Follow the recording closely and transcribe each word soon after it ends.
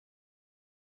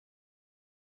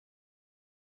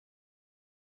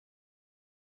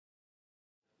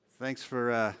Thanks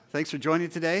for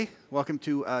joining today. Welcome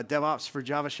to Devops for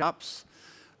Java Shops.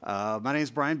 My name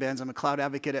is Benz. I'm a cloud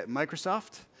advocate at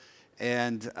Microsoft,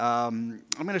 and I'm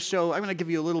going to give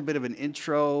you a little bit of an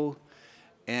intro,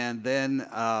 and then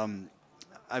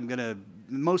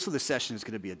most of the session is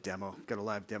going to be a demo. Got a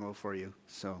live demo for you,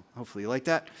 so hopefully you like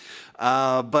that.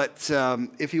 But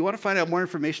if you want to find out more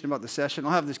information about the session,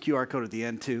 I'll have this QR code at the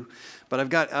end too. But I've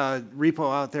got a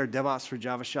repo out there, Devops for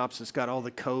Java Shops. It's got all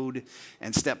the code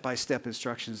and step-by-step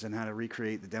instructions on how to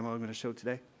recreate the demo I'm going to show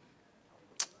today.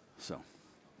 So,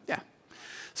 yeah.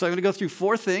 So I'm going to go through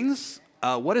 4 things.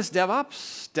 What is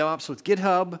Devops? Devops with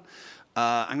GitHub.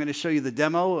 I'm going to show you the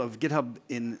demo of GitHub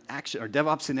in action, or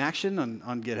Devops in action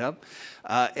on GitHub,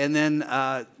 and then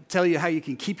tell you how you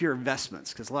can keep your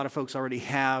investments, because a lot of folks already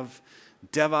have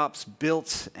Devops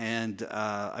built, and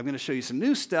I'm going to show you some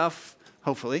new stuff,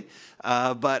 hopefully,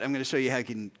 but I'm going to show you how you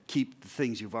can keep the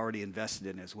things you've already invested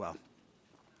in as well.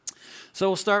 So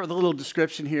we'll start with a little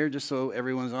description here, just so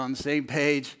everyone's on the same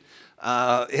page.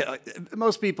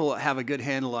 Most people have a good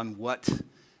handle on what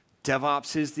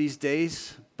DevOps is these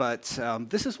days, but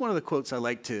this is one of the quotes I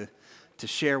like to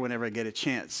share whenever I get a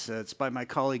chance. It's by my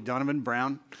colleague Donovan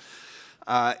Brown,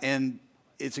 and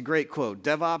it's a great quote.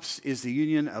 DevOps is the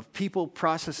union of people,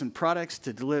 process, and products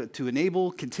to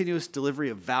enable continuous delivery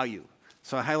of value.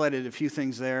 So I highlighted a few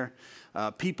things there.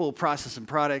 People, process, and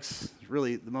products,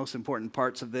 really the most important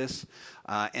parts of this.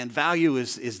 And value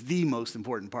is the most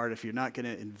important part. If you're not going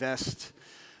to invest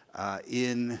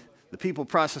in the people,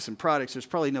 process, and products, there's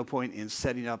probably no point in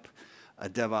setting up a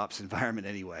DevOps environment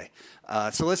anyway.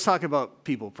 So let's talk about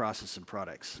people, process, and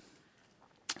products.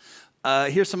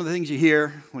 Here's some of the things you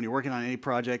hear when you're working on any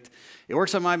project. It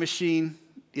works on my machine.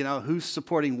 You know, who's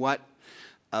supporting what?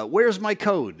 Where's my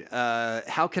code?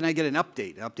 How can I get an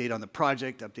update? Update on the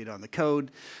project, update on the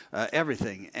code,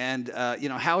 everything. And, you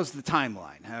know, how's the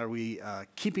timeline? How are we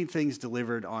keeping things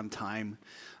delivered on time?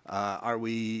 Are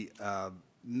we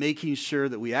making sure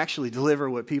that we actually deliver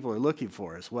what people are looking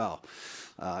for as well?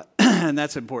 And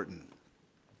that's important.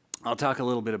 I'll talk a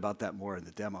little bit about that more in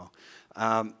the demo.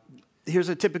 Here's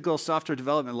a typical software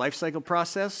development lifecycle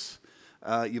process.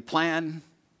 You plan,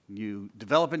 you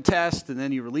develop and test, and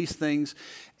then you release things.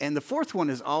 And the 4th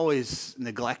one is always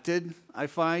neglected, I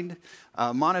find.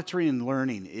 Monitoring and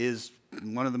learning is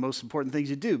one of the most important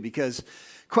things you do, because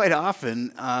quite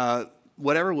often,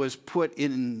 whatever was put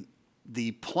in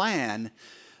the plan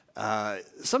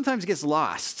sometimes gets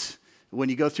lost when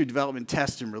you go through development,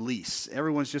 test, and release.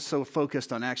 Everyone's just so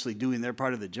focused on actually doing their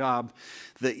part of the job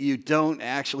that you don't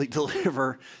actually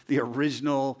deliver the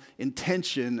original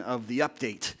intention of the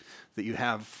update that you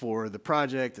have for the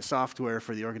project, the software,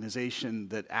 for the organization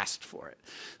that asked for it.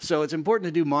 So it's important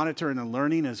to do monitoring and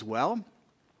learning as well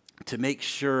to make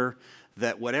sure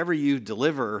that whatever you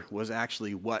deliver was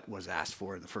actually what was asked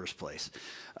for in the first place.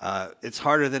 It's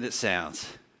harder than it sounds.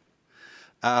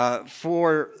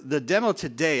 For the demo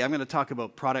today, I'm going to talk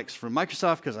about products from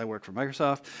Microsoft, because I work for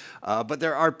Microsoft, but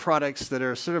there are products that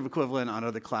are sort of equivalent on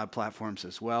other cloud platforms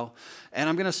as well. And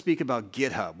I'm going to speak about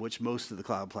GitHub, which most of the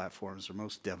cloud platforms or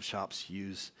most dev shops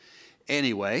use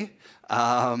anyway.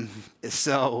 For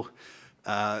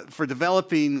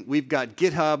developing, we've got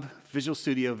GitHub, Visual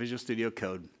Studio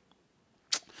Code.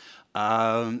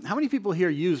 How many people here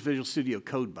use Visual Studio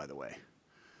Code, by the way?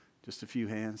 Just a few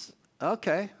hands.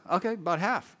 Okay, about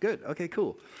half. Good. Okay,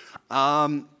 cool.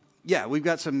 Yeah, we've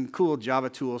got some cool Java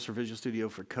tools for Visual Studio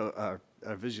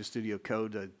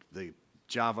Code, the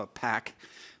Java pack,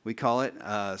 we call it.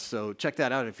 So check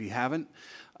that out if you haven't.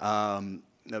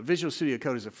 Visual Studio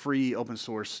Code is a free open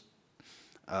source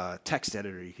text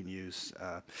editor you can use.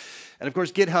 And of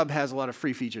course, GitHub has a lot of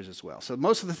free features as well. So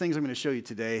most of the things I'm going to show you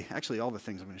today, actually all the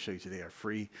things I'm going to show you today are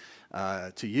free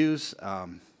to use.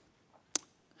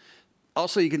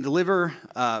 Also, you can deliver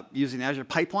using Azure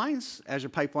Pipelines. Azure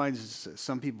Pipelines,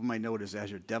 some people might know it as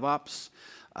Azure DevOps.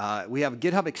 We have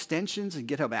GitHub extensions and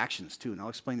GitHub Actions too, and I'll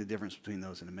explain the difference between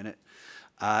those in a minute.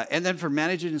 And then for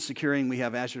managing and securing, we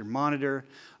have Azure Monitor,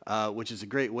 which is a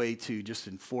great way to just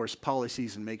enforce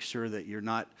policies and make sure that you're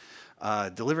not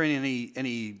delivering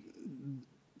any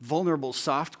vulnerable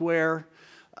software.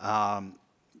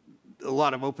 A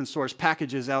lot of open source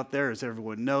packages out there, as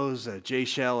everyone knows,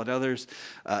 JShell and others,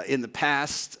 in the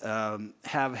past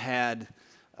have had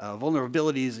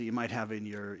vulnerabilities that you might have in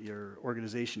your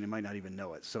organization. You might not even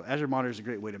know it. So Azure Monitor is a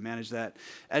great way to manage that.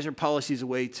 Azure Policy is a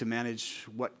way to manage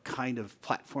what kind of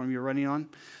platform you're running on.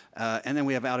 And then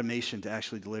we have automation to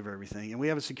actually deliver everything. And we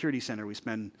have a security center. We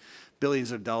spend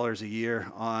billions of dollars a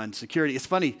year on security. It's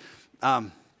funny,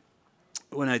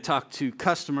 when I talk to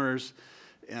customers,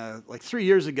 like 3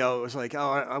 years ago, it was like,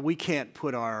 oh, we can't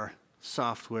put our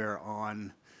software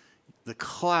on the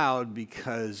cloud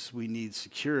because we need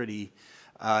security.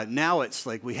 Now it's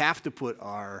like we have to put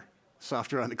our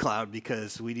software on the cloud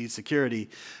because we need security.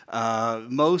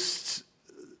 Most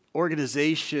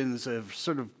organizations are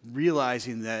sort of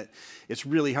realizing that it's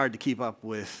really hard to keep up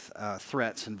with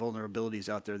threats and vulnerabilities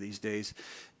out there these days.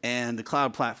 And the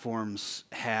cloud platforms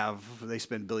they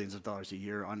spend billions of dollars a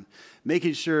year on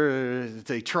making sure that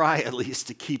they try at least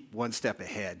to keep one step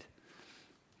ahead.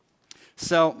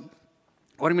 So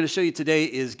what I'm going to show you today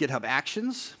is GitHub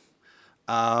Actions,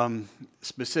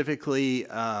 specifically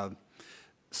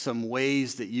some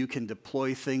ways that you can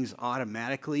deploy things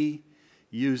automatically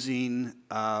using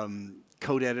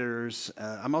code editors.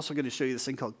 I'm also going to show you this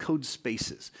thing called code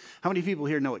spaces. How many people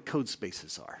here know what code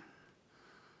spaces are?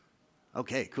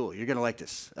 Okay, cool. You're going to like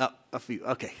this. Oh, a few.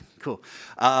 Okay, cool.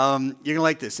 You're going to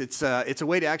like this. It's a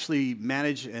way to actually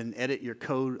manage and edit your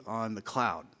code on the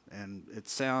cloud, and it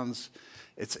sounds.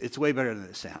 It's way better than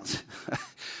it sounds.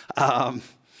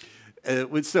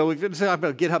 So we've been talking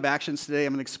about GitHub Actions today.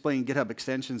 I'm going to explain GitHub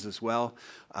extensions as well,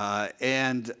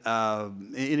 and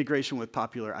integration with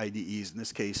popular IDEs. In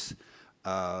this case,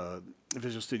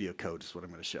 Visual Studio Code is what I'm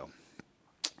going to show.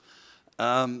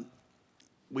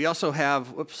 We also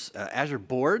have Azure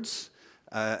Boards.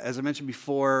 As I mentioned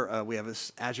before, we have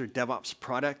this Azure Devops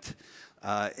product.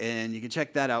 And you can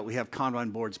check that out. We have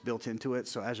Kanban boards built into it.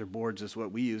 So Azure Boards is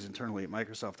what we use internally at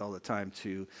Microsoft all the time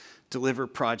to deliver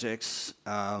projects.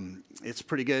 It's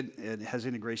pretty good. It has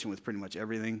integration with pretty much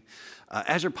everything.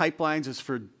 Azure Pipelines is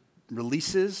for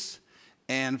releases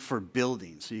and for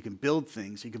building. So you can build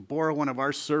things. You can borrow one of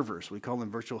our servers. We call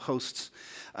them virtual hosts.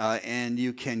 And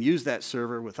you can use that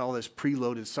server with all this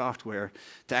preloaded software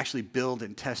to actually build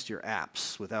and test your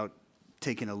apps without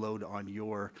taking a load on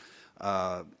your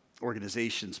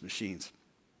organization's machines.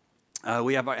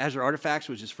 We have our Azure Artifacts,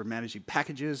 which is for managing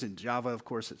packages. In Java, of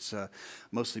course, it's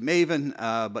mostly Maven,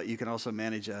 but you can also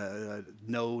manage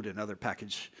Node and other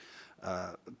packages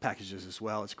as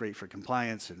well. It's great for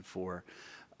compliance and for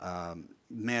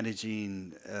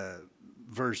managing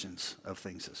versions of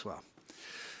things as well.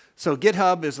 So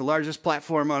GitHub is the largest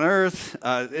platform on earth.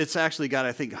 It's actually got,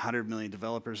 I think, 100 million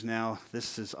developers now.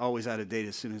 This is always out of date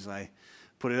as soon as I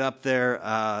put it up there.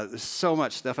 There's so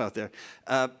much stuff out there.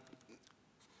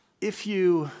 If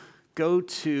you go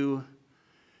to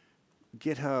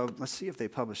GitHub, let's see if they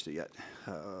published it yet.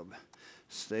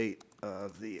 State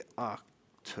of the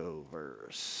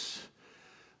Octoverse.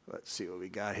 Let's see what we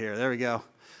got here. There we go.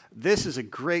 This is a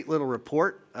great little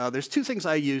report. There's two things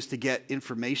I use to get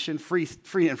information, free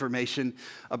information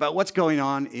about what's going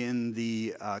on in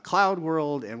the cloud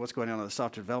world and what's going on in the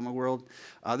software development world.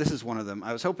 This is one of them.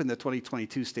 I was hoping the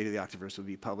 2022 State of the Octoverse would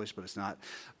be published, but it's not.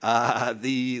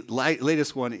 The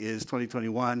latest one is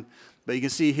 2021. But you can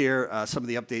see here some of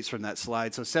the updates from that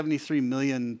slide. So 73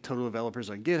 million total developers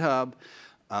on GitHub,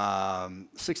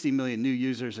 60 million new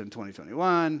users in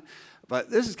 2021. But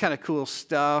this is kind of cool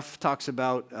stuff. Talks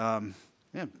about, in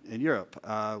Europe,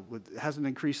 it hasn't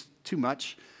increased too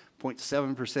much,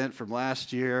 0.7% from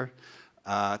last year.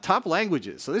 Top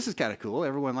languages. So this is kind of cool.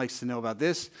 Everyone likes to know about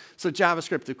this. So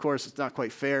JavaScript, of course, it's not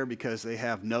quite fair because they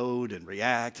have Node and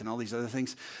React and all these other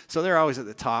things. So they're always at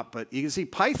the top. But you can see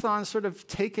Python sort of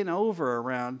taken over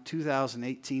around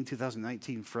 2018,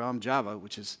 2019 from Java,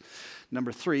 which is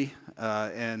number 3.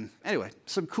 And anyway,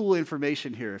 some cool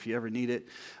information here if you ever need it.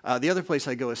 The other place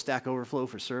I go is Stack Overflow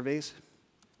for surveys.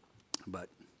 But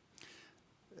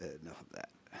enough of that.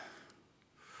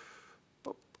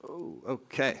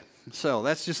 Okay. So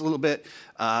that's just a little bit,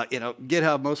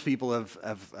 GitHub, most people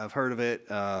have heard of it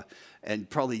and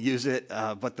probably use it.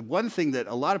 But the one thing that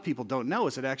a lot of people don't know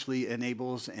is it actually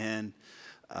enables and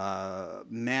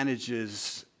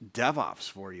manages DevOps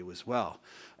for you as well.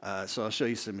 So I'll show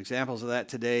you some examples of that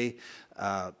today.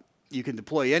 You can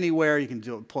deploy anywhere. You can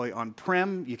deploy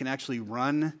on-prem. You can actually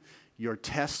run your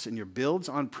tests and your builds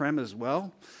on-prem as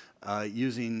well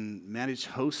using managed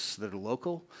hosts that are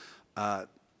local.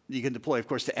 You can deploy, of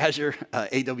course, to Azure,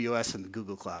 AWS, and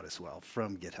Google Cloud as well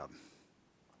from GitHub.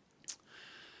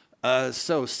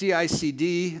 So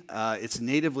CI/CD, it's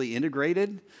natively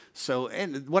integrated. So,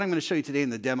 and what I'm going to show you today in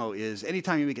the demo is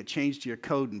anytime you make a change to your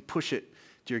code and push it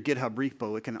to your GitHub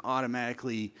repo, it can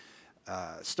automatically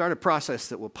start a process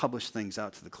that will publish things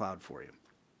out to the cloud for you.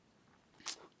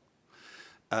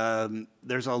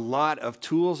 There's a lot of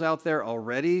tools out there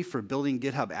already for building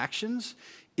GitHub Actions.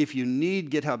 If you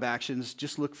need GitHub Actions,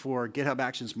 just look for GitHub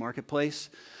Actions Marketplace.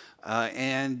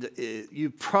 And you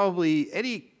probably,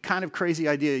 any kind of crazy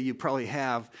idea you probably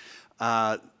have,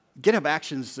 GitHub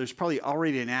Actions, there's probably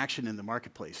already an action in the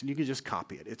marketplace, and you can just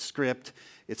copy it. It's script,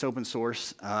 it's open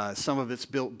source. Some of it's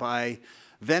built by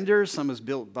vendors, some is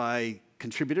built by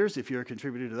contributors. If you're a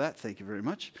contributor to that, thank you very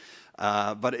much.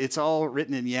 But it's all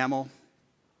written in YAML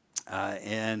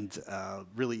and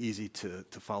really easy to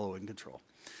follow and control.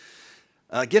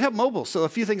 GitHub Mobile. So a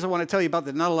few things I want to tell you about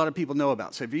that not a lot of people know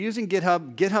about. So if you're using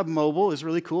GitHub, GitHub Mobile is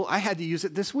really cool. I had to use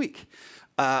it this week.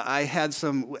 I had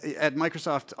some, at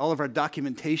Microsoft, all of our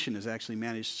documentation is actually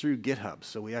managed through GitHub.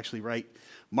 So we actually write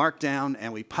Markdown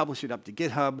and we publish it up to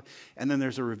GitHub, and then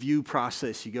there's a review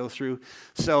process you go through.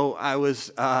 So I was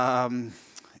in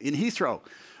Heathrow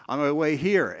on my way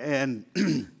here, and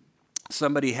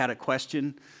somebody had a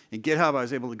question in GitHub. I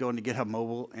was able to go into GitHub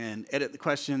Mobile and edit the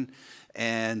question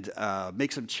and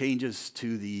make some changes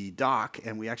to the doc,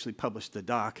 and we actually published the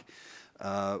doc.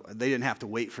 They didn't have to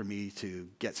wait for me to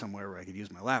get somewhere where I could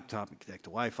use my laptop and connect to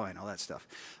Wi-Fi and all that stuff.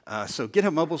 So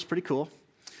GitHub Mobile is pretty cool.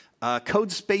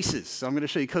 Code Spaces. So I'm going to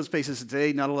show you Code Spaces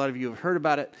today. Not a lot of you have heard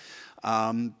about it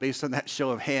based on that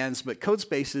show of hands, but Code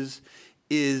Spaces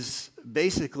is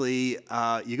basically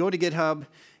you go to GitHub,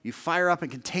 you fire up a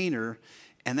container,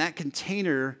 and that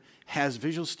container has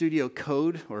Visual Studio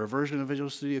Code or a version of Visual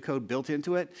Studio Code built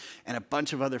into it and a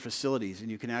bunch of other facilities,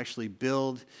 and you can actually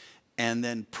build and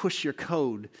then push your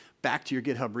code back to your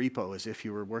GitHub repo as if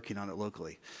you were working on it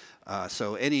locally.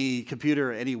 So any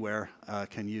computer anywhere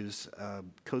can use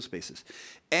Code Spaces.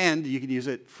 And you can use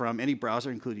it from any browser,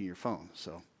 including your phone,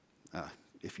 so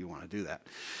if you want to do that.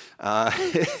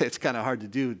 It's kind of hard to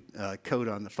do code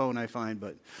on the phone, I find,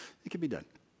 but it can be done.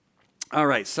 All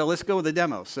right, so let's go with the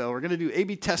demo. So we're going to do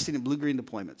A/B testing and blue-green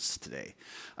deployments today.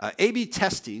 A/B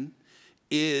testing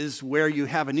is where you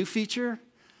have a new feature,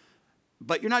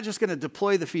 but you're not just going to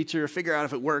deploy the feature, figure out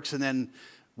if it works, and then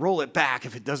roll it back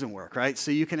if it doesn't work, right?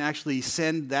 So you can actually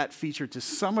send that feature to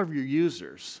some of your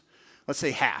users. Let's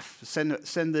say half.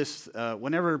 Send this,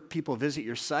 whenever people visit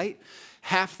your site,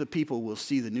 half the people will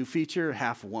see the new feature,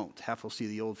 half won't. Half will see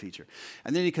the old feature.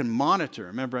 And then you can monitor.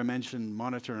 Remember I mentioned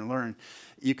monitor and learn.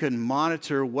 You can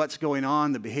monitor what's going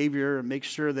on, the behavior, and make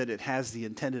sure that it has the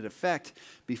intended effect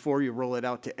before you roll it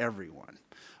out to everyone.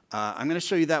 I'm going to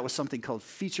show you that with something called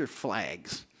feature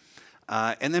flags.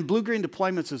 And then blue-green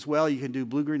deployments as well. You can do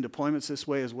blue-green deployments this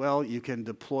way as well. You can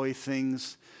deploy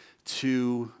things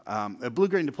to,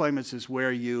 blue-green deployments is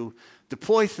where you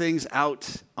deploy things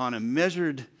out on a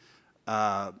measured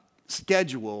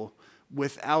schedule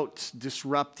without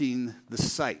disrupting the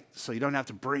site. So you don't have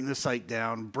to bring the site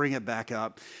down, bring it back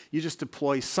up. You just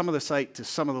deploy some of the site to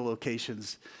some of the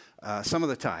locations some of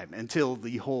the time until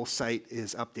the whole site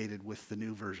is updated with the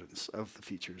new versions of the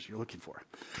features you're looking for.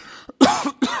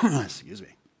 Excuse me.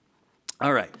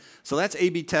 All right, so that's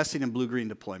A/B testing and blue-green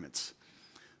deployments.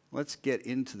 Let's get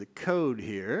into the code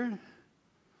here.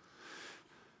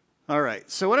 All right,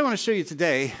 so what I want to show you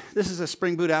today, this is a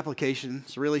Spring Boot application.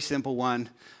 It's a really simple one.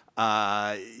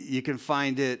 You can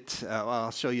find it, well,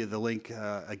 I'll show you the link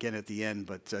again at the end,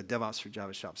 but Devops for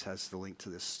Java Shops has the link to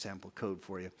this sample code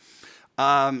for you.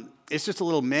 It's just a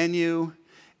little menu,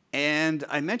 and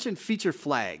I mentioned feature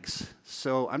flags.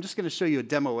 So I'm just going to show you a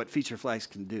demo of what feature flags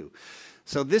can do.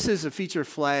 So this is a feature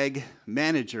flag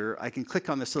manager. I can click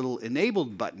on this little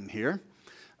enabled button here.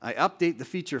 I update the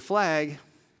feature flag,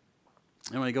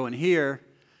 and when I go in here,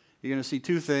 you're going to see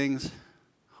two things,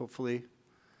 hopefully.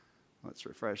 Let's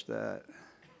refresh that.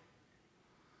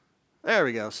 There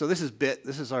we go. So this is BIT.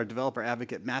 This is our developer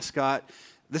advocate mascot.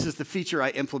 This is the feature I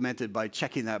implemented by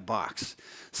checking that box.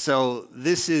 So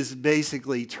this is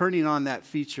basically turning on that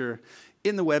feature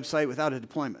in the website without a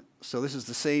deployment. So this is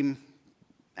the same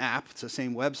app, it's the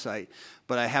same website,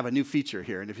 but I have a new feature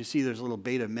here. And if you see, there's a little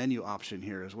beta menu option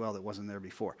here as well that wasn't there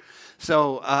before.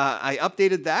 So I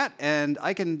updated that, and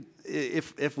I can,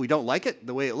 if we don't like it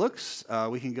the way it looks,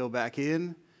 we can go back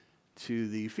in to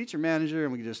the feature manager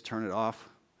and we can just turn it off.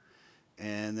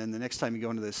 And then the next time you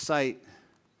go into this site,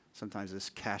 sometimes this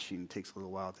caching takes a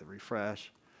little while to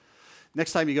refresh.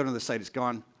 Next time you go to the site, it's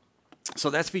gone. So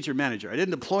that's Feature Manager. I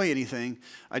didn't deploy anything.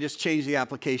 I just changed the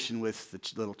application with the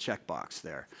little checkbox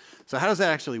there. So how does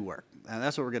that actually work? And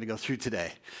that's what we're going to go through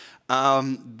today.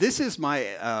 This is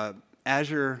my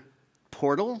Azure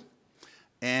portal.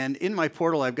 And in my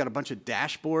portal, I've got a bunch of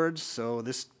dashboards. So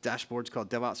this dashboard's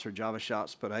called Devops for Java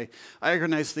Shops. But I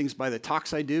organize things by the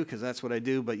talks I do, because that's what I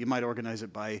do. But you might organize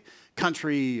it by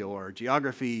country or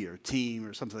geography or team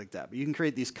or something like that. But you can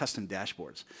create these custom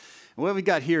dashboards. And what we've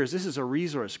got here is this is a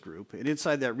resource group. And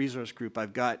inside that resource group,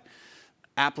 I've got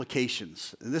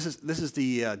applications. And this is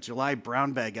the July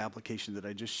brown bag application that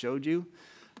I just showed you.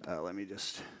 Let me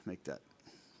just make that.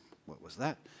 What was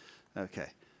that? OK.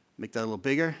 Make that a little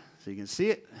bigger. so you can see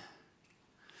it.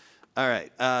 All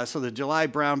right, so the July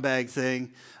brown bag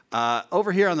thing.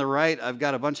 Over here on the right, I've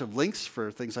got a bunch of links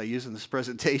for things I use in this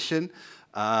presentation,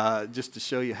 just to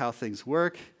show you how things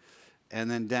work. And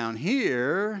then down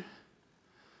here,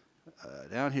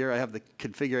 I have the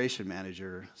configuration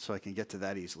manager, so I can get to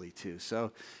that easily too.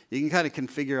 So you can kind of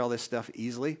configure all this stuff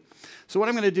easily. So what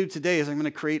I'm going to do today is I'm going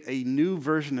to create a new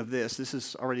version of this. This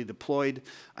is already deployed.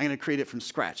 I'm going to create it from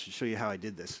scratch to show you how I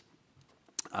did this.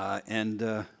 Well,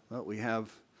 we have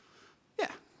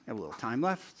a little time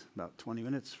left, about 20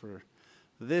 minutes for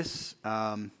this.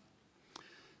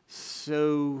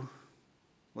 So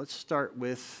let's start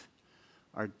with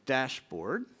our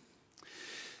dashboard.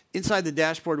 Inside the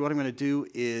dashboard, what I'm going to do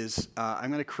is I'm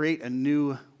going to create a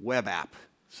new web app.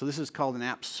 So this is called an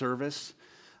app service.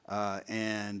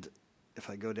 And if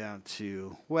I go down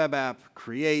to web app,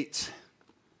 create.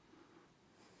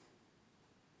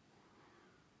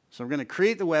 So we're going to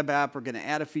create the web app, we're going to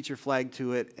add a feature flag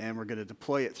to it, and we're going to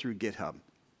deploy it through GitHub.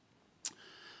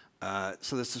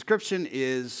 So the subscription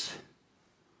is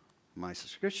my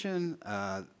subscription.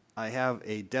 I have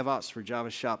a Devops for Java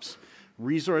Shops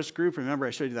resource group. Remember,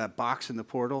 I showed you that box in the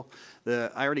portal. I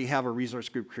already have a resource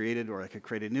group created, or I could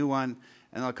create a new one,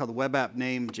 and I'll call the web app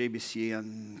name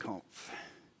JBCNConf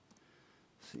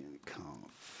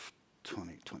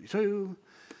 2022.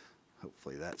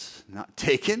 Hopefully that's not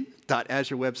taken.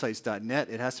 .azurewebsites.net.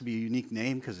 It has to be a unique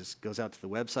name because it goes out to the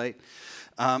website.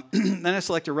 Then I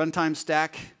select a runtime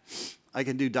stack. I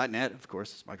can do .NET, of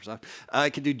course, it's Microsoft. I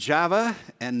can do Java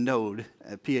and Node,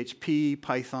 PHP,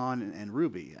 Python, and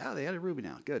Ruby. Oh, they added Ruby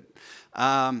now, good. So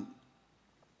I'm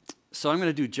going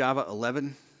to do Java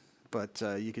 11, but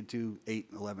you could do 8,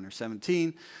 11, or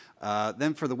 17.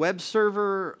 Then for the web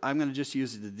server, I'm going to just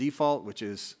use the default, which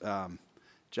is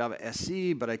Java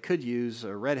SE, but I could use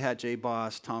a Red Hat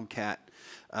JBoss, Tomcat.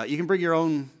 You can bring your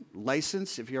own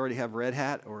license if you already have Red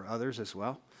Hat or others as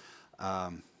well.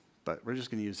 But we're just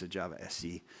going to use the Java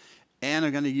SE. And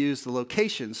I'm going to use the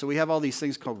location. So we have all these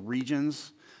things called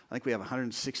regions. I think we have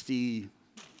 160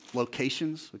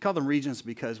 locations. We call them regions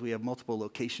because we have multiple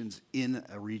locations in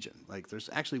a region. Like there's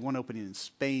actually one opening in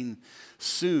Spain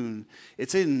soon.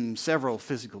 It's in several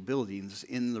physical buildings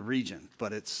in the region,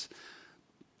 but it's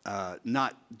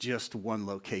not just one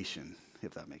location,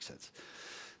 if that makes sense.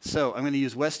 So I'm going to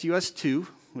use WestUS2,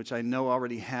 which I know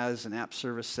already has an app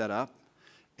service set up.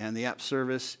 And the app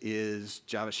service is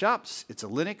Java Shops. It's a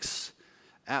Linux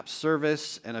app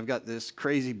service, and I've got this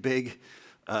crazy big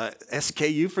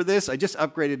SKU for this. I just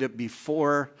upgraded it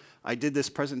before I did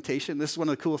this presentation. This is one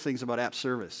of the cool things about app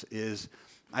service is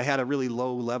I had a really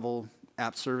low-level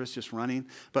app service just running,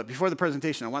 but before the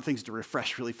presentation, I want things to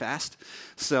refresh really fast.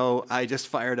 So I just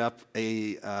fired up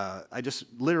I just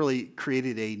literally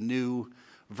created a new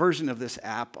version of this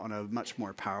app on a much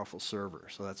more powerful server.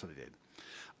 So that's what I did.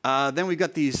 Then we've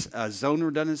got these zone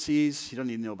redundancies. You don't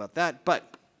need to know about that,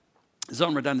 but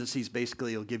zone redundancies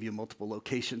basically will give you multiple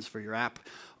locations for your app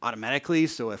automatically.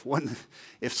 So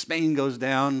if Spain goes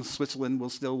down, Switzerland will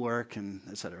still work, and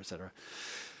et cetera, et cetera.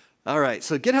 All right,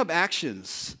 so GitHub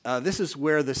Actions. This is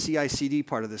where the CI/CD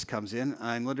part of this comes in.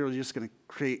 I'm literally just going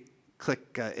to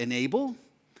click Enable,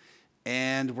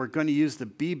 and we're going to use the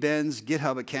Benz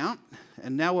GitHub account.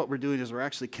 And now what we're doing is we're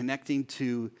actually connecting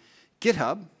to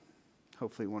GitHub.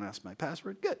 Hopefully it won't ask my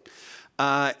password. Good.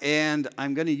 And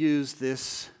I'm going to use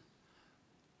this,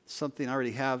 something I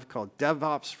already have called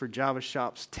Devops for Java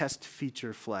Shops test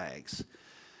feature flags.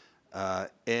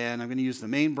 And I'm going to use the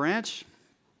main branch.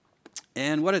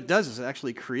 And what it does is it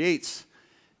actually creates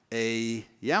a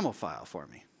YAML file for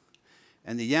me.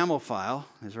 And the YAML file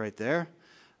is right there.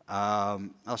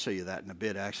 I'll show you that in a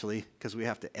bit, actually, because we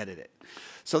have to edit it.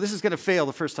 So this is going to fail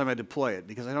the first time I deploy it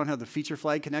because I don't have the feature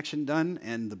flag connection done,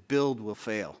 and the build will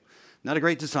fail. Not a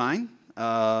great design.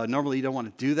 Normally, you don't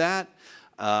want to do that.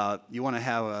 You want to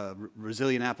have a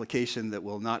resilient application that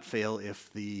will not fail if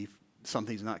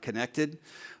something's not connected.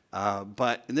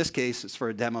 But in this case, it's for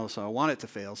a demo, so I want it to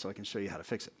fail so I can show you how to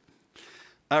fix it.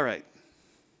 All right.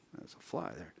 There's a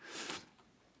fly there.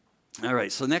 All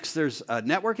right, so next there's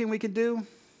networking we can do.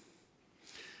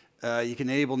 You can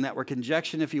enable network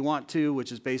injection if you want to,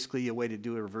 which is basically a way to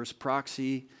do a reverse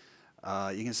proxy.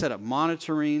 You can set up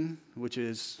monitoring, which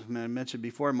is, I mentioned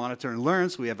before, monitor and learn.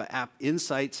 So we have app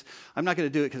insights. I'm not going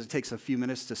to do it because it takes a few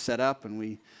minutes to set up, and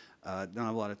we don't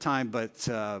have a lot of time. But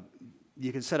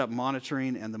you can set up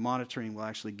monitoring, and the monitoring will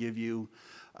actually give you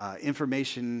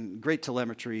information, great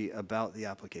telemetry about the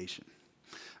application.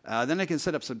 Then I can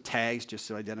set up some tags just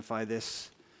to identify this.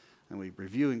 And we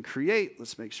review and create.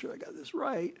 Let's make sure I got this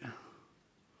right.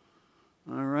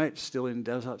 All right, still in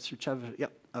Devops.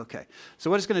 Yep, Okay, so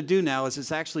what it's going to do now is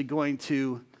it's actually going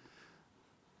to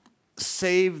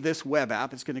save this web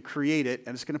app. It's going to create it,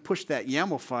 and it's going to push that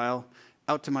YAML file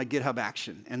out to my GitHub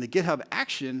action. And the GitHub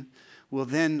action will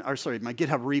then, or sorry, my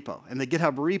GitHub repo. And the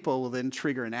GitHub repo will then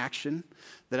trigger an action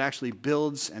that actually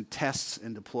builds and tests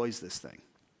and deploys this thing.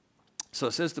 So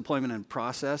it says deployment in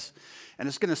process, and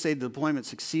it's going to say deployment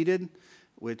succeeded,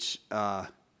 which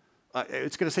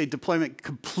it's going to say deployment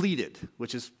completed,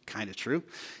 which is kind of true.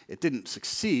 It didn't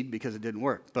succeed because it didn't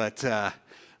work. But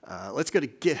let's go to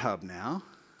GitHub now.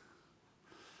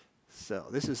 So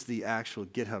this is the actual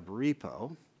GitHub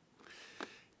repo.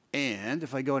 And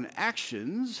if I go into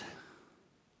Actions,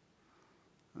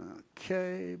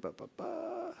 okay,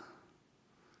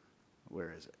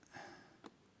 where is it?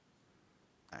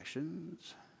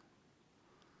 Actions.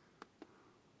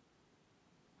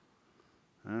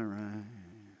 All right.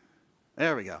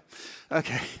 There we go.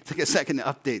 Okay, took a second to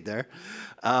update there.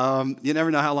 You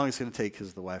never know how long it's going to take because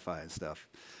of the Wi-Fi and stuff.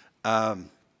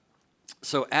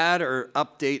 So add or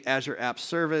update Azure App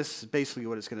Service is basically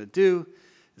what it's going to do.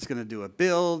 It's going to do a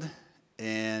build,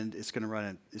 and it's going to run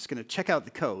it. It's going to check out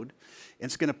the code, and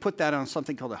it's going to put that on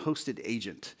something called a hosted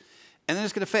agent. And then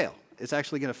it's going to fail. It's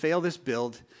actually going to fail this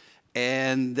build,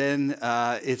 and then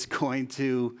it's going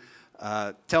to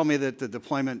tell me that the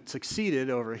deployment succeeded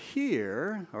over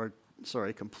here, or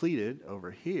sorry, completed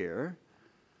over here.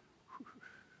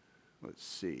 Let's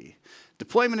see.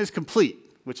 Deployment is complete,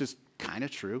 which is kind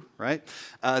of true, right?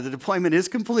 The deployment is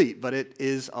complete, but it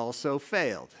is also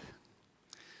failed.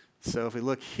 So if we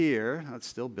look here, oh, it's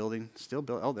still building,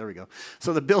 oh, there we go.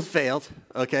 So the build failed,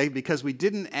 okay, because we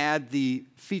didn't add the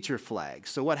feature flag.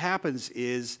 So what happens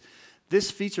is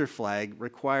this feature flag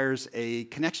requires a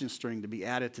connection string to be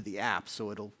added to the app,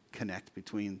 so it'll connect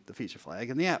between the feature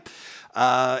flag and the app.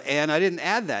 And I didn't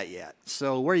add that yet.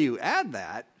 So where you add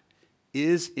that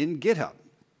is in GitHub.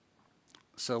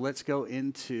 So let's go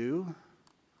into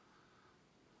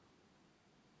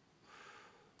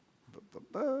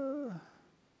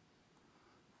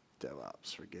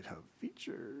Devops for GitHub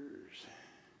features.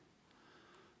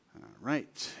 All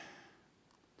right.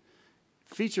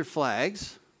 Feature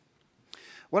flags.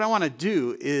 What I want to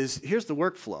do is, here's the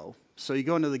workflow. So you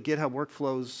go into the GitHub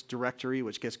workflows directory,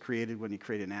 which gets created when you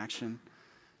create an action.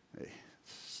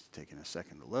 It's taking a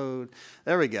second to load.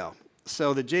 There we go.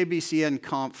 So the JBCN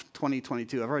Conf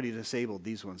 2022, I've already disabled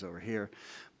these ones over here.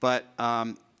 But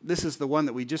this is the one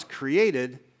that we just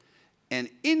created.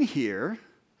 And in here,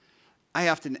 I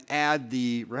have to add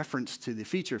the reference to the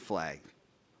feature flag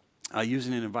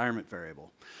using an environment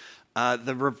variable.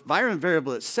 The environment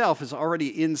variable itself is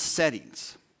already in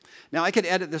settings. Now, I could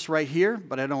edit this right here,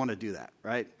 but I don't want to do that,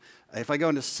 right? If I go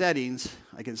into settings,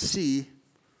 I can see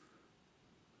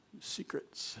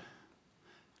secrets,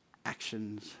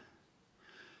 actions.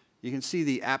 You can see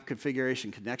the app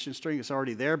configuration connection string is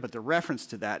already there, but the reference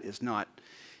to that is not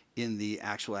in the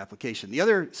actual application. The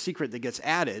other secret that gets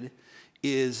added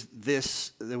is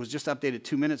this, that was just updated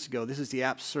 2 minutes ago. This is the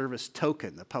app service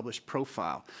token, the published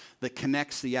profile, that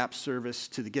connects the app service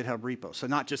to the GitHub repo. So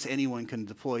not just anyone can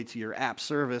deploy to your app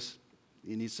service.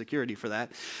 You need security for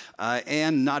that.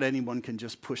 And not anyone can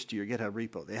just push to your GitHub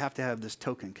repo. They have to have this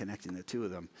token connecting the two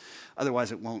of them.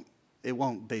 Otherwise, it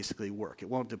won't basically work. It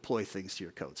won't deploy things to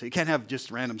your code. So you can't have just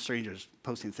random strangers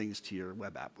posting things to your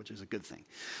web app, which is a good thing.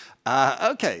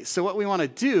 Okay, so what we want to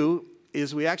do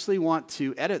is we actually want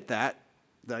to edit that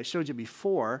I showed you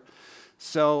before.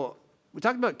 So we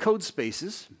talked about code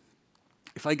spaces.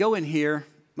 If I go in here,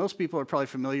 most people are probably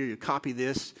familiar. You copy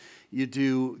this. You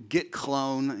do git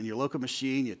clone in your local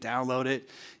machine. You download it.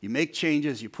 You make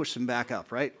changes. You push them back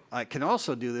up, right? I can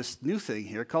also do this new thing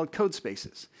here called code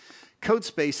spaces. Code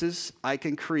spaces I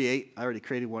can create. I already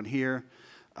created one here.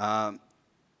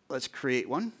 Let's create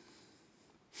one.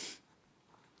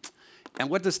 And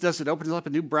what this does, it opens up a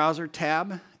new browser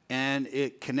tab, and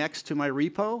it connects to my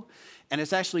repo, and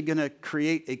it's actually going to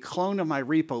create a clone of my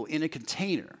repo in a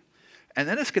container. And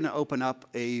then it's going to open up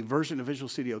a version of Visual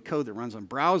Studio Code that runs on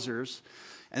browsers,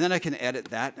 and then I can edit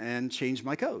that and change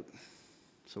my code.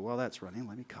 So while that's running,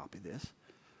 let me copy this.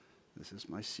 This is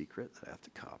my secret that I have to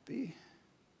copy.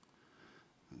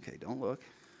 Okay, don't look.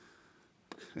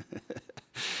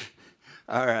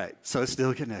 All right, so it's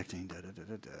still connecting. Da, da, da,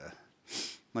 da, da.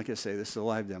 Like I say, this is a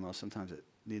live demo. Sometimes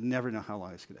you never know how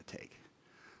long it's going to take.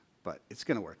 But it's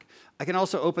going to work. I can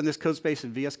also open this code space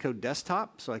in VS Code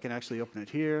Desktop, so I can actually open it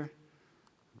here,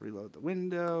 reload the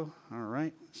window. All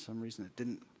right, for some reason it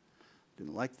didn't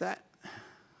like that.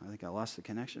 I think I lost the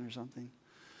connection or something.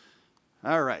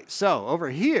 All right, so over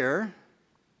here,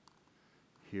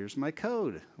 here's my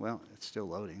code. Well, it's still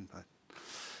loading, but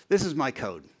this is my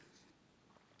code.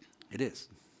 It is.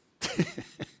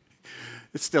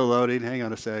 It's still loading. Hang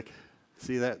on a sec.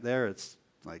 See that there? It's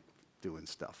like doing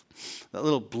stuff. That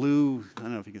little blue, I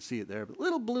don't know if you can see it there, but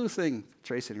little blue thing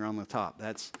tracing around the top,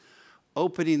 that's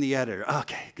opening the editor.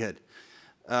 Okay, good.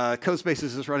 CodeSpace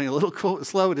is just running a little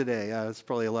slow today. It's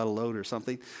probably a lot of load or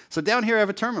something. So down here I have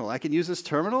a terminal. I can use this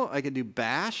terminal. I can do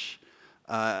bash,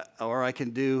 or I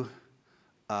can do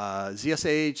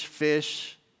ZSH,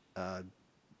 fish.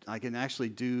 I can actually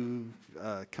do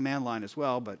command line as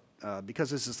well, but because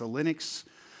this is a Linux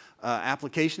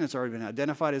application, it's already been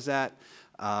identified as that,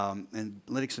 and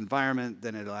Linux environment,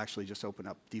 then it'll actually just open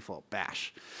up default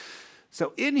bash.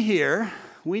 So in here,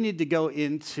 we need to go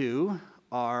into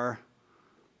our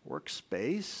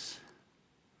workspace.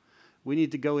 We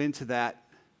need to go into that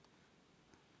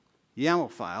YAML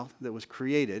file that was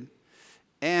created,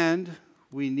 and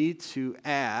we need to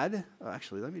add, oh,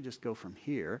 actually, let me just go from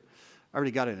here. I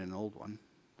already got it in an old one,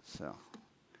 so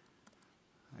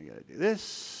I got to do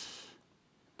this.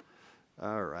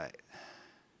 All right.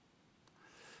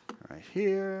 Right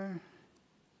here.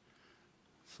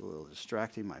 It's a little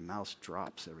distracting. My mouse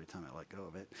drops every time I let go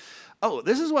of it. Oh,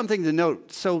 this is one thing to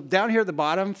note. So down here at the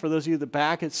bottom, for those of you at the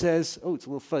back, it says, oh, it's a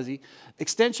little fuzzy,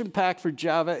 extension pack for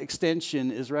Java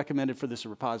extension is recommended for this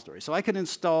repository. So I can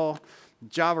install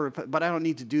Java, but I don't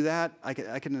need to do that. I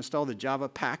can install the Java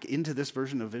pack into this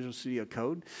version of Visual Studio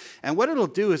Code. And what it'll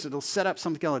do is it'll set up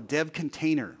something called a dev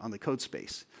container on the code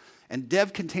space. And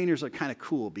dev containers are kind of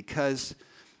cool because,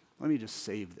 let me just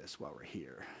save this while we're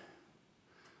here.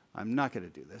 I'm not going to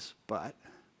do this, but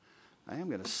I am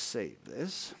going to save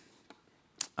this.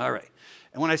 All right.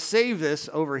 And when I save this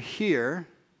over here,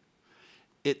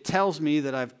 it tells me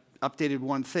that I've updated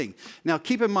one thing. Now,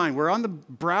 keep in mind, we're on the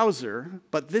browser,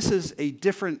 but this is a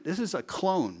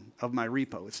clone of my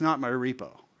repo. It's not my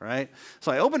repo, right?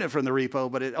 So I opened it from the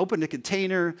repo, but it opened a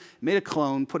container, made a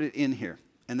clone, put it in here.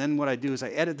 And then what I do is I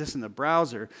edit this in the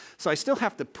browser, so I still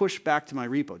have to push back to my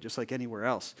repo, just like anywhere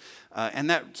else. And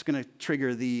that's going to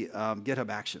trigger the GitHub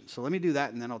action. So let me do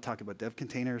that, and then I'll talk about dev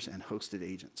containers and hosted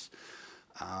agents.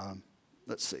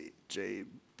 Let's see,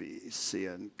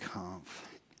 jbcnconf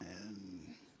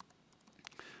and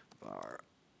var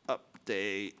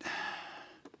update.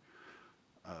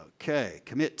 Okay,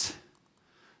 commit.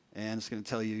 And it's going to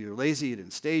tell you you're lazy, you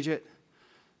didn't stage it,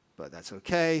 but that's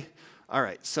okay. All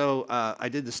right, so I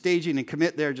did the staging and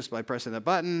commit there just by pressing that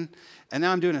button. And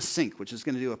now I'm doing a sync, which is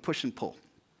going to do a push and pull.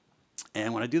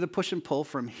 And when I do the push and pull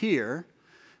from here,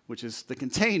 which is the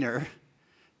container,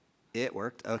 it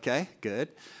worked. Okay, good.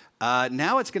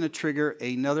 Now it's going to trigger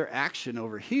another action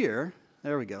over here.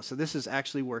 There we go. So this is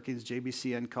actually working. It's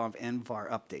jbcnconf and var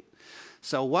update.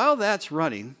 So while that's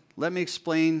running, let me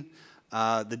explain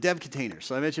the dev container.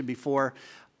 So I mentioned before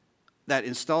that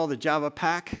install the Java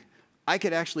pack. I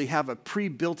could actually have a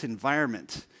pre-built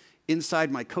environment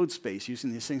inside my code space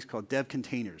using these things called dev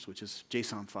containers, which is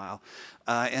JSON file.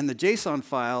 And the JSON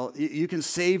file, you can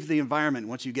save the environment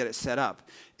once you get it set up.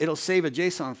 It'll save a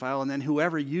JSON file, and then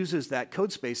whoever uses that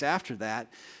code space after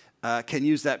that can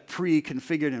use that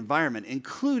pre-configured environment,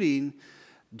 including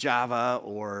Java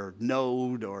or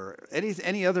Node or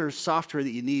any other software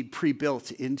that you need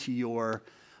pre-built into your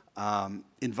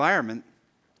environment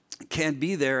can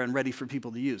be there and ready for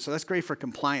people to use. So that's great for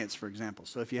compliance, for example.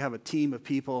 So if you have a team of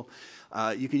people,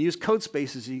 you can use code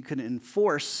spaces and you can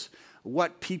enforce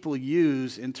what people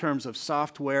use in terms of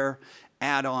software,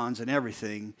 add-ons, and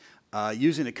everything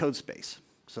using a code space.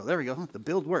 So there we go. The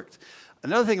build worked.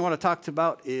 Another thing I want to talk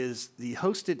about is the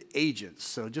hosted agents.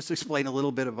 So just to explain a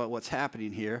little bit about what's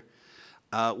happening here.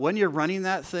 When you're running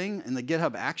that thing in the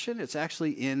GitHub action, it's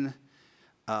actually in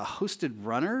hosted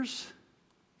runners.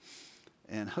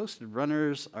 And hosted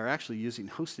runners are actually using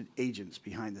hosted agents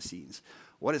behind the scenes.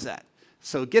 What is that?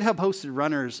 So GitHub hosted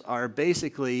runners are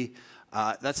basically,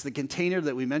 that's the container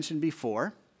that we mentioned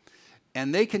before.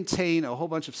 And they contain a whole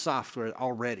bunch of software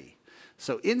already.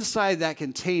 So inside that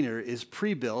container is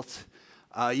pre-built.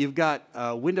 You've got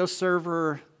Windows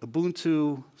Server,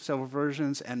 Ubuntu, several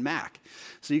versions, and Mac.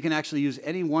 So you can actually use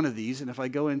any one of these. And if I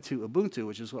go into Ubuntu,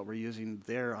 which is what we're using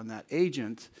there on that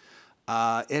agent,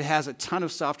 it has a ton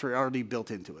of software already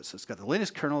built into it. So it's got the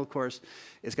Linux kernel, of course.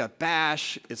 It's got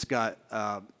Bash. It's got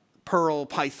Perl,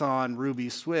 Python, Ruby,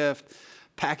 Swift,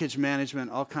 package management,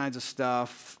 all kinds of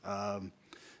stuff.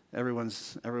 Everyone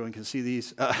can see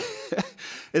these.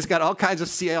 It's got all kinds of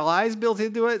CLIs built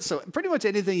into it. So pretty much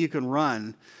anything you can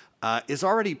run is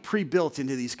already pre-built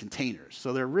into these containers.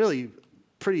 So they're really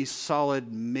pretty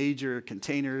solid major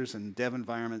containers and dev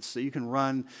environments so you can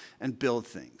run and build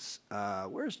things.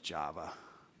 Where's Java?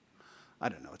 I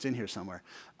don't know, it's in here somewhere.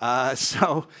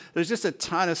 So there's just a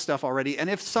ton of stuff already. And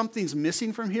if something's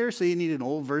missing from here, so you need an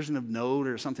old version of Node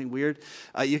or something weird,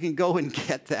 you can go and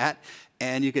get that,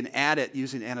 and you can add it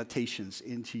using annotations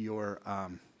into your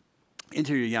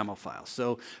YAML file.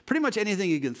 So pretty much anything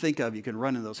you can think of, you can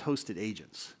run in those hosted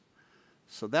agents.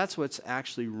 So that's what's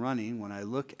actually running when I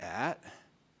look at,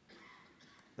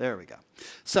 there we go.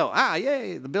 So,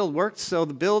 yay, the build worked. So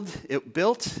the build, it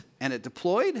built and it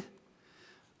deployed.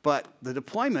 But the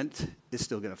deployment is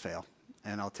still going to fail,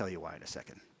 and I'll tell you why in a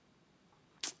second.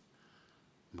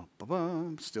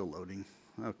 Still loading.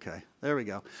 Okay, there we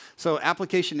go. So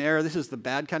application error, this is the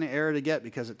bad kind of error to get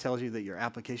because it tells you that your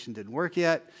application didn't work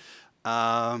yet.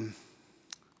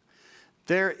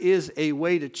 There is a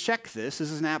way to check this.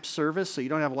 This is an app service, so you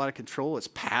don't have a lot of control. It's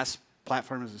PaaS,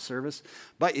 platform as a service.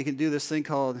 But you can do this thing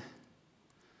called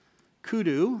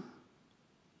kudu.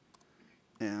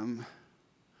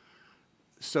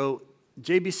 So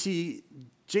JBCN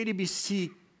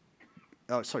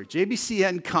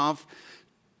conf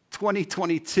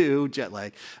 2022 jet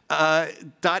lag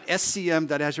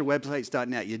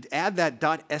 .scm.azurewebsites.net. You add that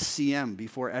 .scm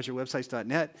before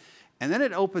azurewebsites.net, and then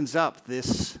it opens up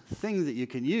this thing that you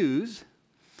can use,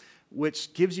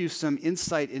 which gives you some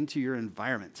insight into your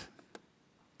environment.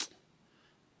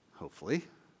 Hopefully.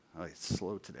 Oh, it's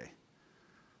slow today.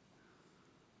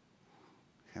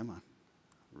 Come on,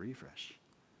 refresh.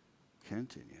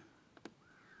 Continue.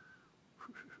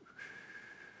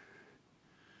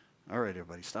 All right,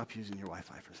 everybody, stop using your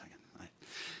Wi-Fi for a second. Right.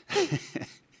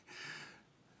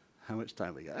 How much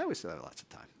time we got? I always still have lots of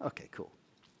time. Okay, cool.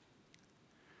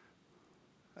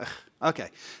 Okay,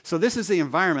 so this is the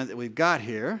environment that we've got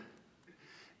here.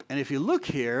 And if you look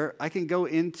here, I can go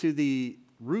into the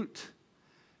root,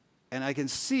 and I can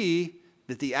see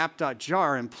that the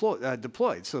app.jar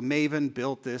deployed. So Maven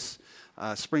built this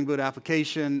Spring Boot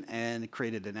application and it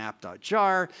created an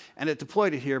app.jar, and it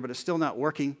deployed it here, but it's still not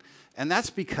working. And that's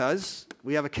because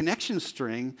we have a connection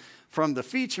string from the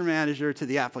feature manager to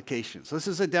the application. So this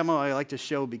is a demo I like to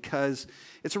show because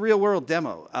it's a real-world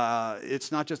demo.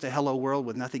 It's not just a hello world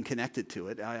with nothing connected to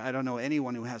it. I don't know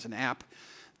anyone who has an app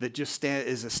that just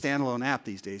is a standalone app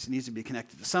these days. It needs to be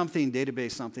connected to something,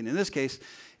 database, something. In this case,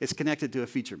 it's connected to a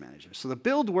feature manager. So the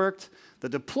build worked, the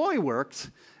deploy worked,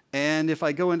 and if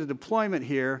I go into deployment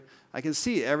here, I can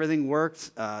see everything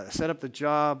worked. Set up the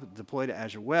job, deploy to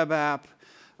Azure Web App.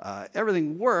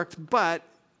 Everything worked, but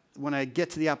when I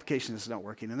get to the application, it's not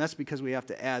working. And that's because we have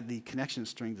to add the connection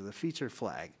string to the feature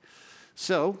flag.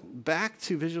 So back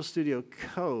to Visual Studio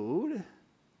Code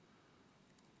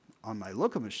on my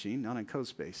local machine, not on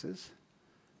CodeSpaces.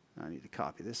 I need to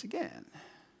copy this again.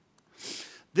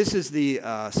 This is the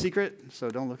secret, so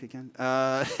don't look again.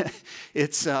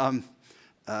 It's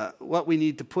what we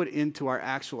need to put into our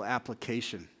actual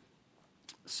application.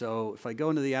 So if I go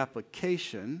into the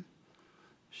application,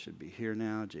 should be here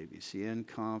now, JBCN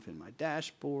conf in my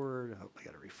dashboard. I hope I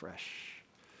got to refresh.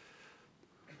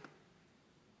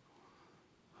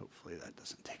 Hopefully that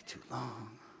doesn't take too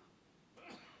long.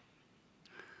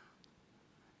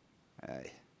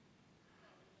 Hey.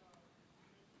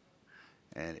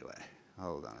 Anyway,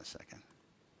 hold on a second.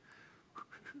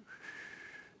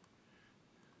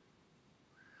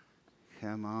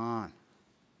 Come on.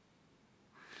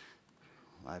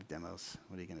 Live demos.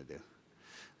 What are you going to do?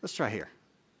 Let's try here.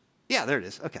 Yeah, there it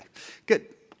is. Okay, good.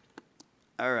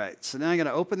 All right, so now I'm going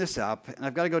to open this up, and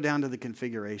I've got to go down to the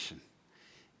configuration.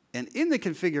 And in the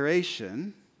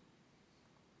configuration,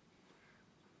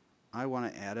 I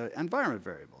want to add an environment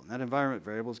variable. And that environment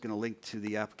variable is going to link to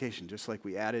the application, just like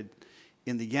we added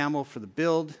in the YAML for the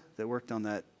build that worked on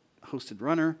that hosted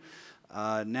runner.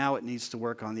 Now it needs to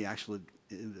work on the actual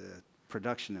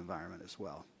production environment as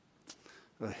well.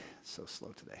 Ugh, it's so slow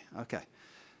today. Okay.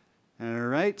 All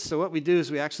right, so what we do is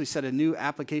we actually set a new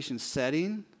application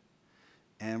setting,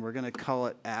 and we're going to call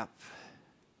it app.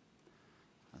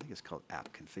 I think it's called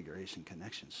app configuration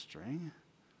connection string.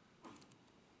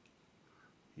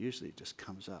 Usually it just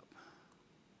comes up.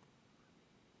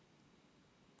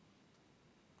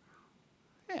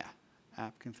 Yeah,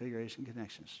 app configuration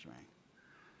connection string.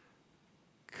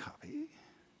 Copy.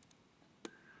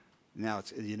 Now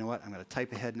it's, you know what? I'm going to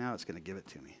type ahead now. It's going to give it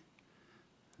to me.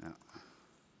 No.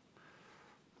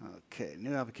 Okay,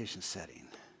 new application setting.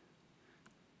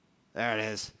 There it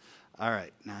is. All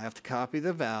right, now I have to copy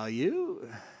the value.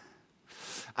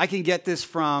 I can get this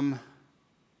from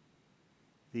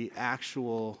the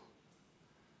actual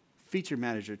feature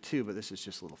manager too, but this is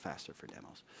just a little faster for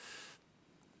demos.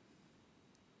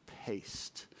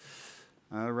 Paste.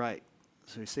 All right,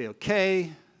 so we say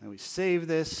OK, and we save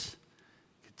this,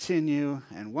 continue,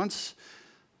 and once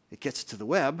it gets to the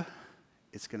web,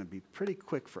 it's going to be pretty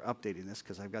quick for updating this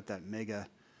because I've got that mega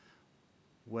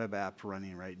web app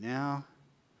running right now.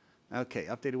 Okay,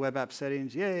 updated web app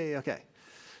settings. Yay, okay.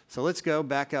 So let's go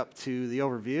back up to the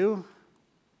overview.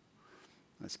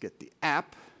 Let's get the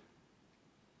app.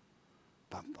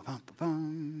 Bum, bum, bum,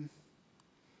 bum.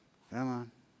 Come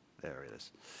on. There it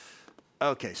is.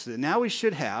 Okay, so now we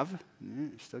should have,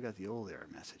 still got the old error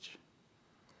message.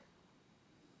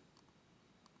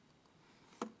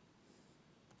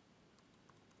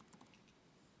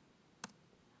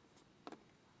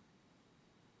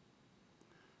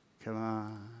 Come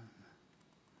on.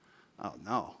 Oh,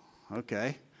 no.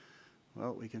 Okay.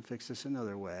 Well, we can fix this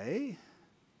another way.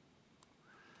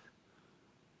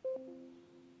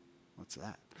 What's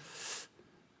that?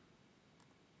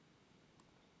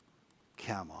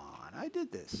 Come on. I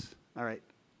did this. All right.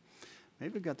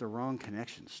 Maybe I've got the wrong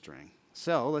connection string.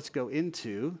 So let's go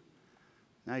into,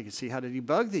 now you can see how to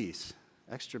debug these.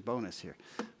 Extra bonus here.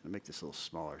 I'm going to make this a little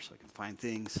smaller so I can find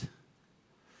things.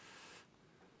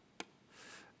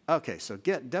 Okay, so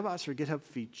get Devops for GitHub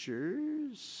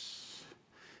features.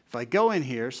 If I go in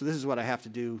here, so this is what I have to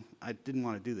do. I didn't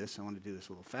want to do this. I want to do this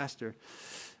a little faster.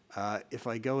 If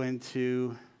I go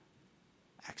into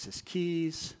access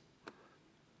keys,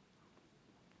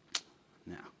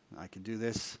 now I can do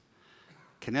this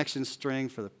connection string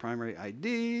for the primary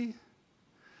ID.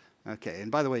 Okay,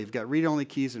 and by the way, you've got read-only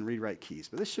keys and read-write keys,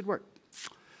 but this should work.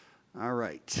 All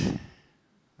right,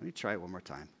 let me try it one more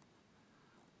time.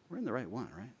 We're in the right one,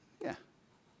 right? Yeah.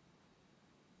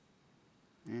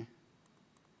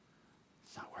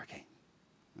 It's not working.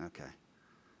 Okay.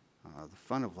 The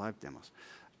fun of live demos.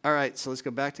 All right, so let's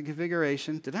go back to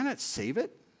configuration. Did I not save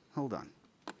it? Hold on.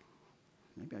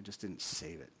 Maybe I just didn't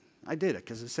save it. I did it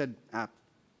because it said app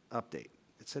update.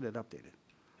 It said it updated.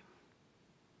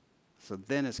 So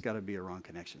then it's got to be a wrong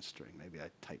connection string. Maybe I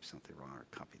typed something wrong or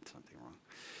copied something wrong.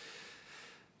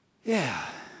 Yeah,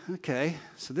 okay.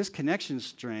 So this connection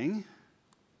string,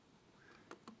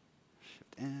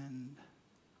 shift end,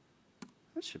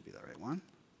 that should be the right one.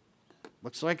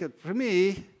 Looks like it for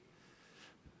me.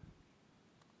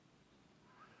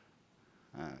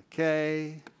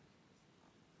 Okay.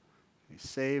 We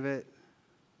save it,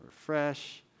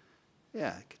 refresh.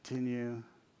 Yeah, continue.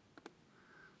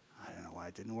 I don't know why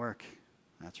it didn't work.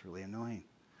 That's really annoying.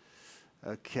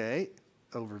 Okay,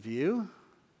 overview.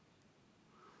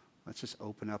 Let's just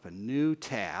open up a new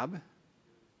tab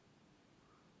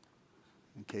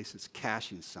in case it's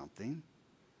caching something.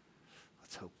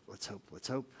 Let's hope, let's hope, let's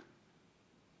hope.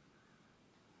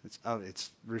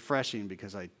 It's refreshing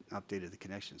because I updated the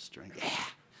connection string. Yeah,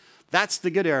 that's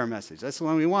the good error message. That's the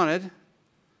one we wanted.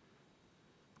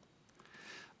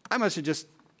 I must have just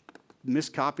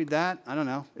miscopied that. I don't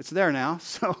know. It's there now.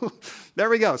 So there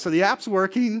we go. So the app's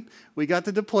working. We got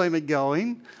the deployment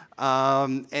going.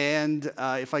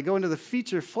 If I go into the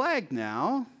feature flag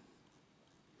now,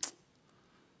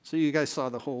 so you guys saw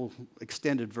the whole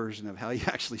extended version of how you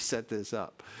actually set this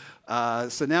up.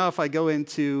 So now if I go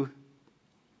into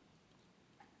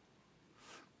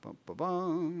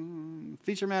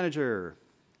feature manager,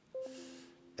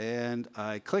 and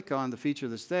I click on the feature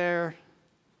that's there,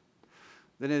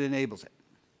 then it enables it.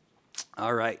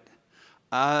 All right.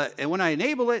 And when I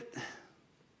enable it,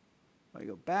 I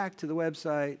go back to the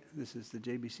website. This is the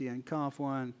JBCN Conf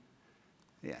one.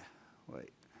 Yeah,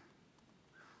 wait.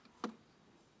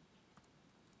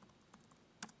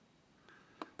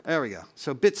 There we go.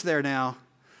 So bit's there now.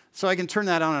 So I can turn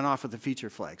that on and off with the feature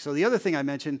flag. So the other thing I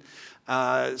mentioned,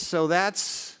 so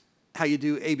that's how you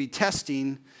do A/B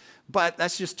testing, but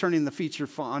that's just turning the feature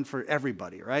on for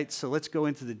everybody, right? So let's go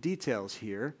into the details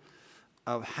here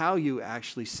of how you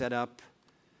actually set up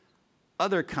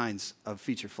other kinds of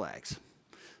feature flags.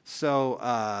 So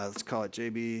let's call it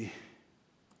JBCNConf.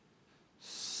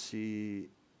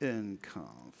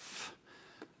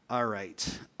 All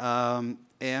right.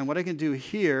 And what I can do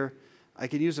here, I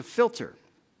can use a filter.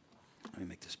 Let me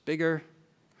make this bigger.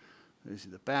 You see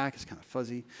the back, it's kind of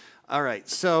fuzzy. All right,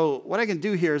 so what I can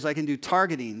do here is I can do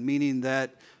targeting, meaning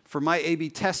that for my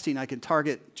A/B testing, I can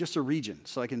target just a region.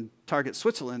 So I can target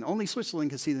Switzerland. Only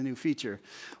Switzerland can see the new feature.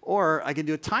 Or I can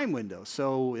do a time window.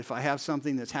 So if I have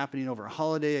something that's happening over a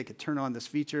holiday, I could turn on this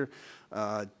feature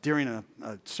during a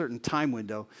certain time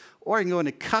window. Or I can go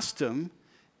into custom,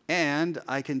 and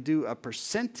I can do a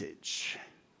percentage.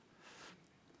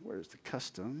 Where's the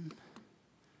custom?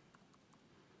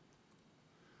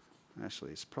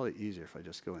 Actually, it's probably easier if I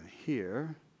just go in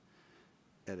here,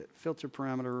 edit filter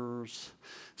parameters.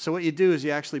 So what you do is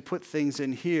you actually put things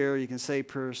in here. You can say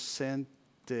percentage.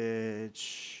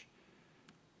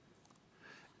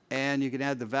 And you can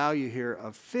add the value here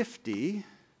of 50.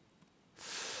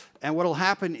 And what will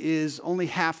happen is only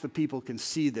half the people can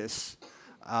see this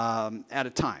at a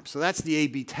time. So that's the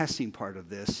A/B testing part of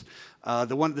this.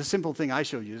 The simple thing I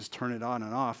showed you is turn it on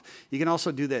and off. You can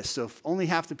also do this. So if only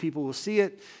half the people will see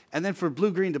it. And then for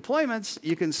blue-green deployments,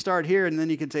 you can start here, and then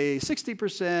you can say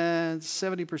 60%,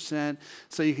 70%.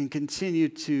 So you can continue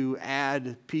to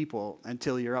add people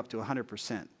until you're up to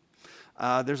 100%.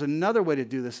 There's another way to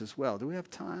do this as well. Do we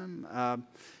have time?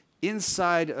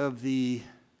 Inside of the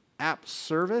app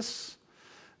service,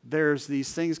 there's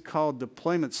these things called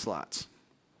deployment slots.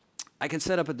 I can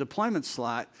set up a deployment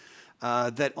slot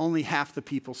that only half the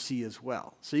people see as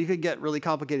well. So you could get really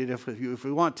complicated if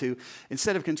we want to.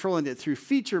 Instead of controlling it through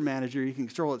Feature Manager, you can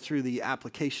control it through the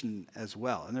application as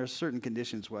well. And there are certain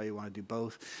conditions why you want to do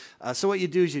both. So what you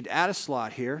do is you'd add a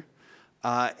slot here,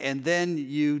 and then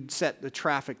you'd set the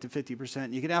traffic to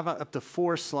 50%. You can have up to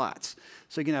 4 slots.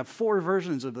 So you can have 4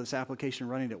 versions of this application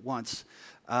running at once.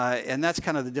 And that's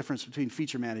kind of the difference between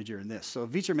Feature Manager and this. So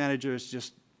Feature Manager is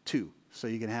just 2. So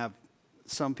you can have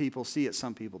some people see it,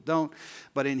 some people don't.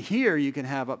 But in here, you can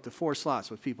have up to 4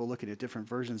 slots with people looking at different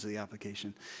versions of the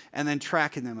application and then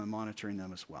tracking them and monitoring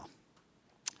them as well.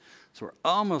 So we're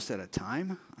almost out of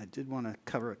time. I did want to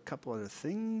cover a couple other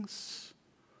things.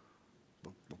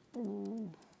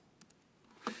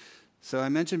 So I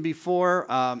mentioned before,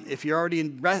 if you're already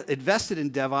invested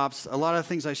in DevOps, a lot of the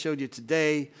things I showed you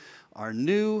today are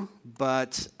new,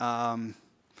 but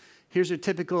here's your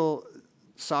typical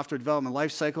software development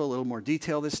lifecycle, a little more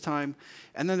detail this time.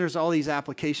 And then there's all these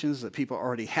applications that people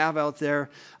already have out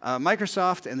there.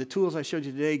 Microsoft and the tools I showed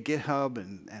you today, GitHub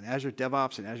and Azure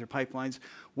DevOps and Azure Pipelines,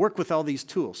 work with all these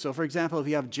tools. So for example, if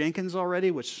you have Jenkins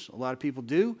already, which a lot of people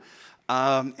do,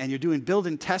 and you're doing build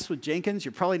and test with Jenkins,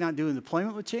 you're probably not doing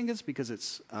deployment with Jenkins because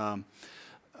it's a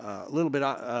little bit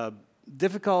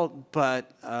difficult,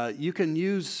 but you can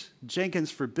use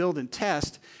Jenkins for build and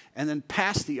test and then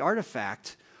pass the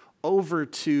artifact over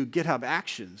to GitHub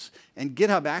Actions. And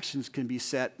GitHub Actions can be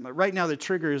set, right now the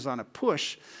trigger is on a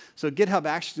push, so GitHub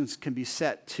Actions can be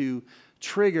set to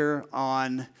trigger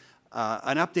on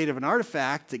an update of an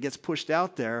artifact that gets pushed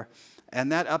out there,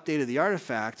 and that update of the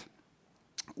artifact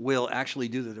will actually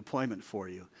do the deployment for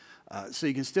you. So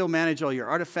you can still manage all your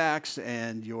artifacts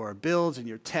and your builds and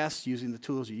your tests using the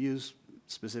tools you use,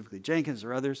 specifically Jenkins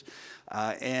or others,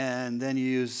 and then you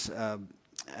use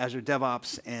Azure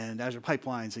DevOps and Azure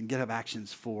Pipelines and GitHub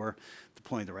Actions for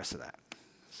deploying the rest of that.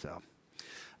 So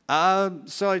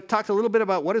I talked a little bit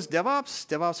about what is DevOps,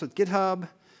 DevOps with GitHub,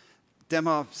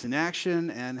 DevOps in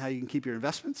action, and how you can keep your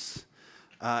investments.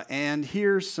 And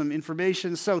here's some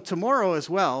information. So tomorrow as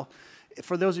well,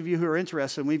 for those of you who are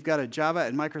interested, we've got a Java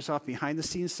and Microsoft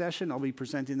behind-the-scenes session. I'll be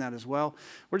presenting that as well.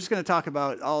 We're just going to talk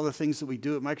about all the things that we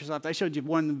do at Microsoft. I showed you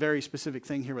one very specific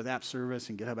thing here with App Service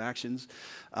and GitHub Actions.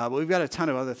 But we've got a ton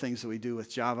of other things that we do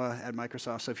with Java at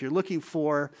Microsoft. So if you're looking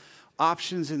for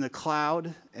options in the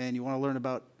cloud and you want to learn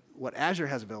about what Azure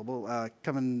has available,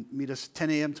 come and meet us 10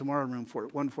 a.m. tomorrow in room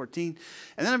 114.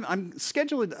 And then I'm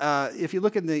scheduled, if you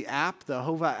look in the app, the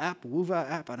Wova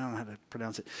app, I don't know how to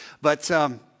pronounce it, but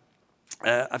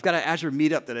I've got an Azure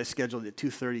meetup that I scheduled at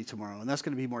 2:30 tomorrow, and that's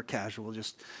going to be more casual,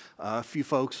 just a few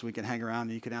folks. We can hang around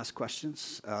and you can ask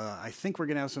questions. I think we're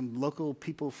going to have some local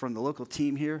people from the local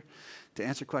team here to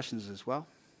answer questions as well.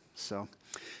 So,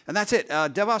 and that's it.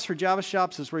 DevOps for Java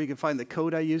Shops is where you can find the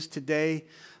code I used today.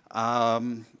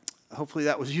 Hopefully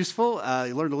that was useful.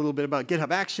 You learned a little bit about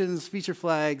GitHub Actions, feature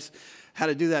flags, how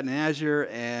to do that in Azure,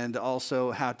 and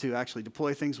also how to actually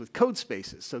deploy things with code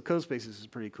spaces. So code spaces is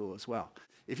pretty cool as well.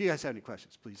 If you guys have any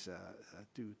questions, please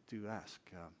do ask.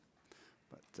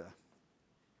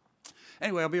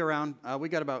 Anyway, I'll be around. We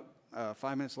got about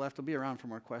 5 minutes left. I'll be around for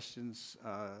more questions.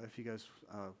 If you guys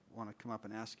want to come up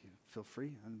and ask, feel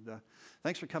free. And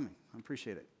thanks for coming. I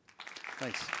appreciate it.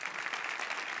 Thanks.